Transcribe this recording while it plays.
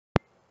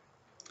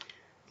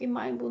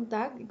Maayong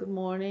buntag, good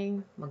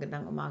morning,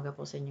 magandang umaga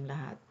po sa inyong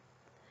lahat.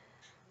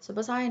 So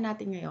basahin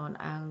natin ngayon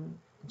ang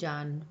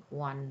John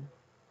 1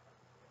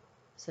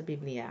 sa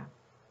Biblia.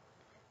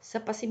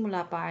 Sa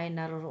pasimula pa ay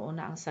naroroon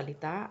na ang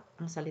salita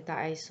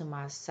ay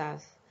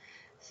sumasa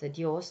sa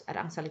Diyos at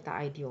ang salita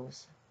ay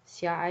Diyos.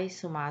 Siya ay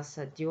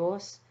sumasa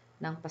Diyos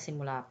ng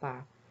pasimula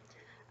pa.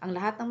 Ang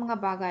lahat ng mga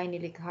bagay ay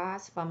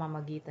nilikha sa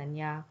pamamagitan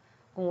niya.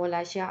 Kung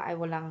wala siya ay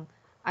walang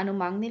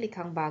anumang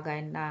nilikhang bagay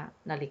na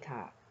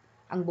nalikha.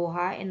 Ang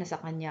buhay ay nasa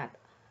kanya at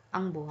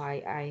ang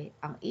buhay ay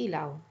ang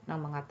ilaw ng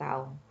mga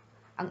tao.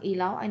 Ang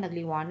ilaw ay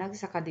nagliwanag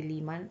sa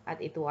kadiliman at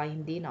ito ay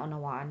hindi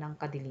naunawaan ng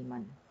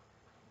kadiliman.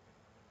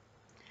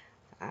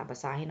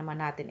 Basahin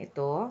naman natin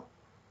ito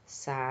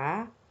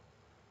sa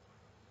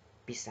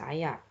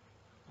Bisaya.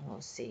 O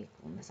see,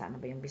 kung nasaan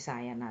na ba yung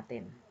Bisaya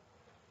natin.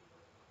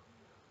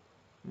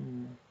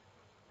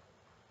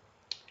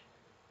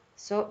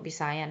 So,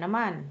 Bisaya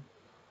naman.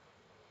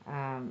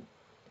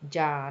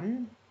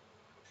 John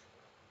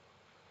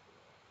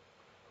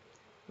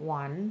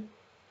 1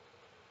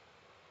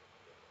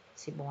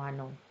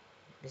 Cebuano,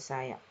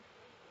 Bisaya.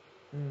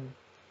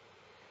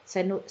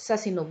 Sa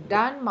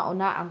sinugdan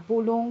mauna ang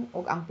pulong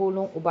ug ang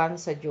pulong uban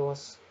sa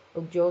Dios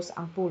ug Dios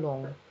ang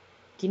pulong.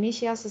 Kini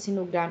siya sa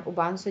sinugdan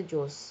uban sa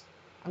Dios.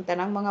 Ang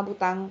tanang mga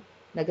butang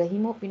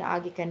nagahimo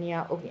pinaagi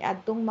kaniya ug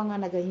niadtong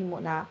mga nagahimo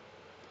na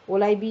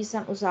walay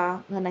bisan usa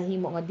nga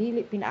nahimo nga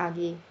dili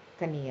pinaagi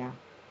kaniya.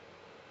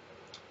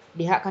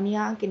 Diha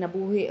kaniya ang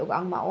kinabuhi ug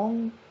ang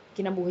maong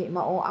kinabuhi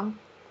mao ang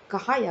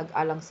kahayag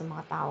alang sa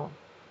mga tao.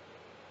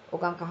 Ug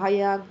ang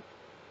kahayag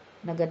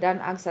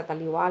nagadan-ag sa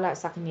taliwala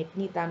sa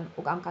kangitngitan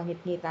ug ang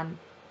kangitngitan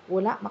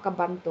wala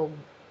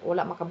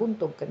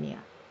makabuntog kaniya.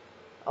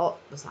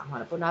 Basahan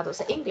na po nato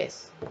sa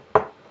English.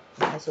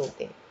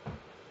 Nasuti.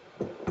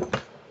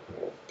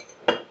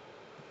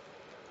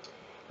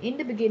 In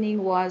the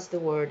beginning was the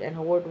Word, and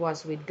the Word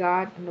was with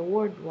God, and the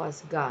Word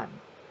was God.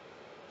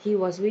 He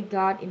was with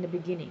God in the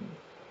beginning.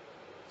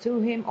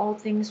 Through him all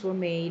things were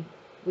made.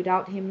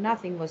 Without him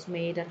nothing was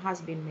made that has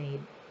been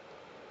made.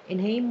 In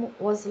him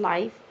was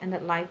life, and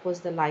that life was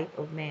the light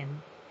of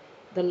men.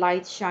 The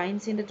light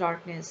shines in the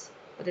darkness,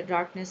 but the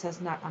darkness has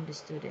not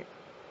understood it.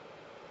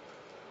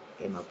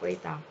 Okay,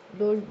 mag-pray ta.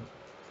 Lord,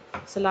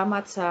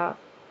 salamat sa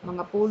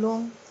mga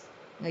pulong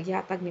nga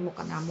gihatag nimo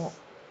kanamo.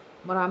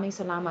 Maraming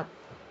salamat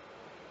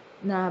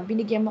na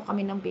binigyan mo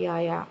kami ng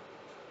biyaya.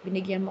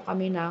 Binigyan mo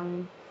kami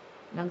ng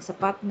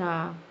sapat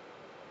na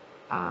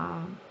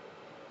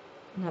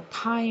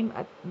time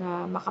at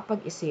na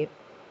makapag-isip.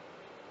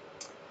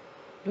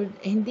 Lord,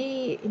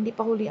 hindi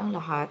pa huli ang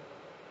lahat.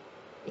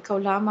 Ikaw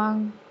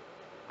lamang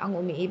ang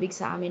umiibig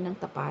sa amin ng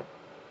tapat.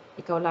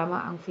 Ikaw lamang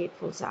ang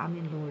faithful sa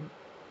amin, Lord.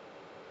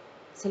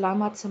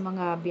 Salamat sa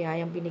mga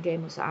biyayang binigay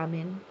mo sa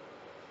amin.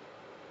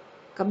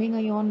 Kami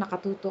ngayon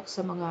nakatutok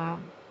sa mga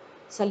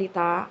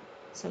salita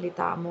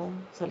mo,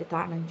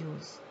 salita ng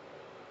Diyos.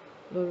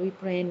 Lord, we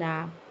pray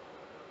na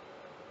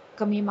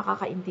kami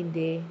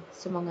makakaintindi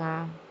sa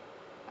mga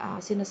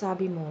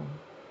sinasabi mo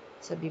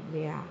sa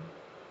Biblia.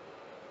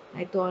 Na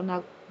ito ang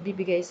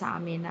nagbibigay sa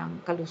amin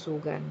ng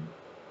kalusugan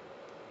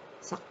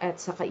at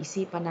sa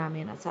kaisipan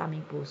namin at sa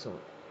aming puso.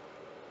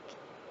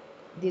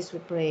 This we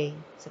pray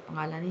sa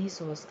pangalan ni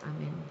Jesus.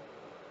 Amen.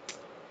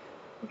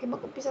 Okay,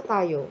 mag-umpisa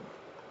tayo.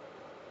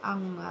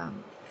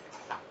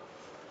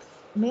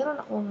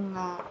 Meron akong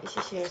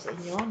i-share sa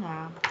inyo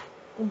na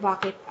kung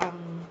bakit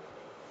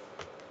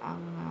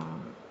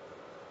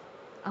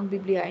ang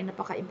Biblia ay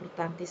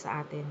napaka-importante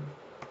sa atin.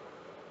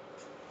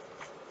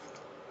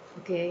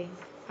 Okay,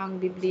 ang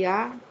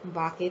Biblia, kung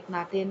bakit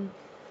natin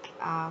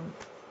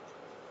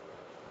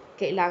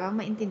kailangang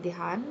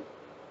maintindihan,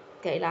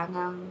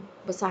 kailangang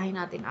basahin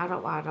natin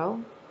araw-araw,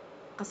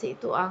 kasi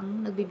ito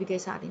ang nagbibigay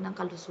sa atin ng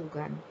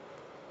kalusugan,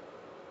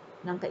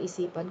 ng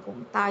kaisipan.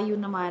 Kung tayo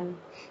naman,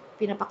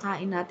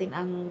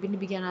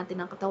 binibigyan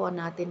natin ng katawan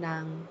natin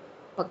ng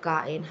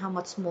pagkain, how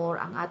much more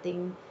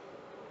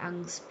ang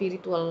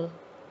spiritual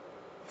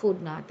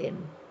food natin,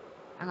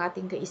 ang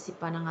ating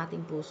kaisipan, ang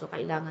ating puso,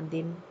 kailangan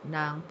din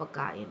ng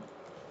pagkain.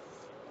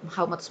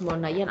 How much more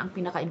na yan ang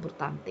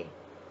pinaka-importante.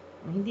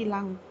 Hindi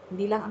lang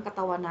ang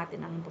katawan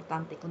natin ang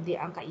importante, kundi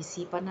ang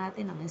kaisipan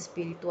natin, ang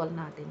spiritual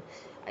natin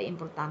ay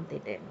importante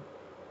din.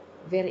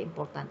 Very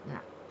important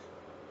nga.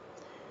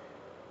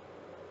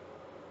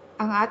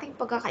 Ang ating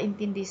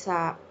pagkakaintindi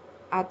sa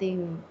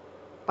ating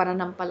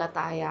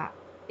pananampalataya,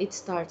 it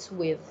starts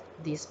with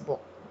this book,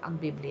 ang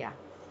Biblia.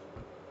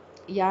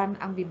 Yan,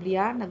 ang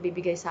Biblia,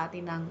 nagbibigay sa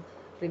atin ng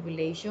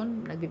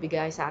revelation,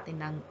 nagbibigay sa atin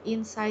ng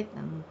insight,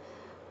 ng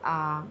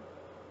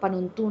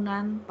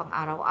panuntunan,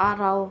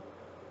 pang-araw-araw,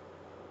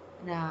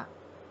 na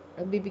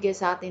nagbibigay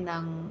sa atin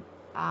ng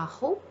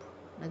hope,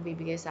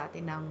 nagbibigay sa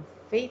atin ng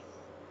faith,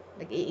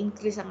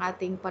 nag-i-increase ang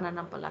ating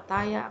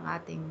pananampalataya, ang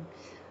ating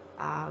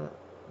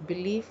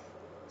belief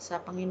sa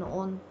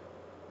Panginoon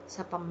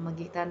sa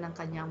pamamagitan ng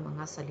kanyang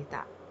mga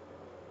salita.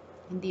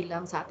 Hindi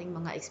lang sa ating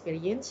mga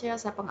eksperyensya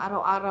sa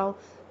pang-araw-araw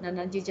na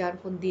nandiyan,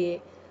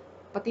 kundi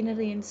pati na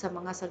rin sa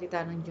mga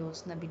salita ng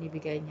Diyos na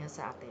binibigay niya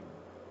sa atin.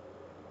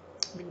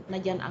 na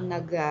dyan ang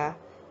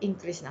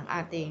nag-increase ng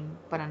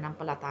ating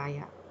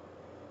pananampalataya.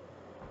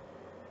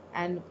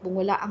 And kung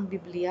wala ang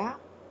Biblia,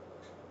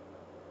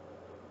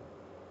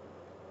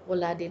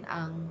 wala din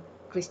ang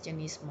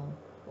Kristyanismo,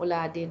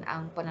 wala din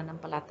ang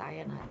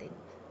pananampalataya natin.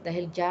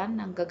 Dahil dyan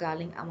ang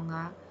gagaling ang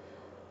mga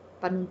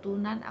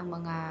panuntunan, ang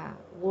mga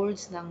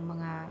words ng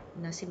mga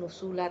na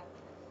sinusulat,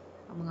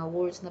 ang mga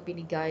words na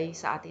binigay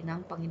sa atin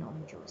ng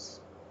Panginoong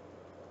Diyos.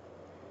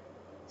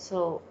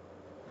 So,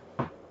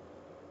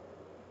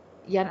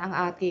 yan ang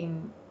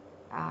aking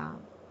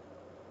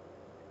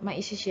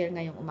maisishare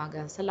ngayong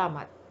umaga.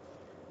 Salamat.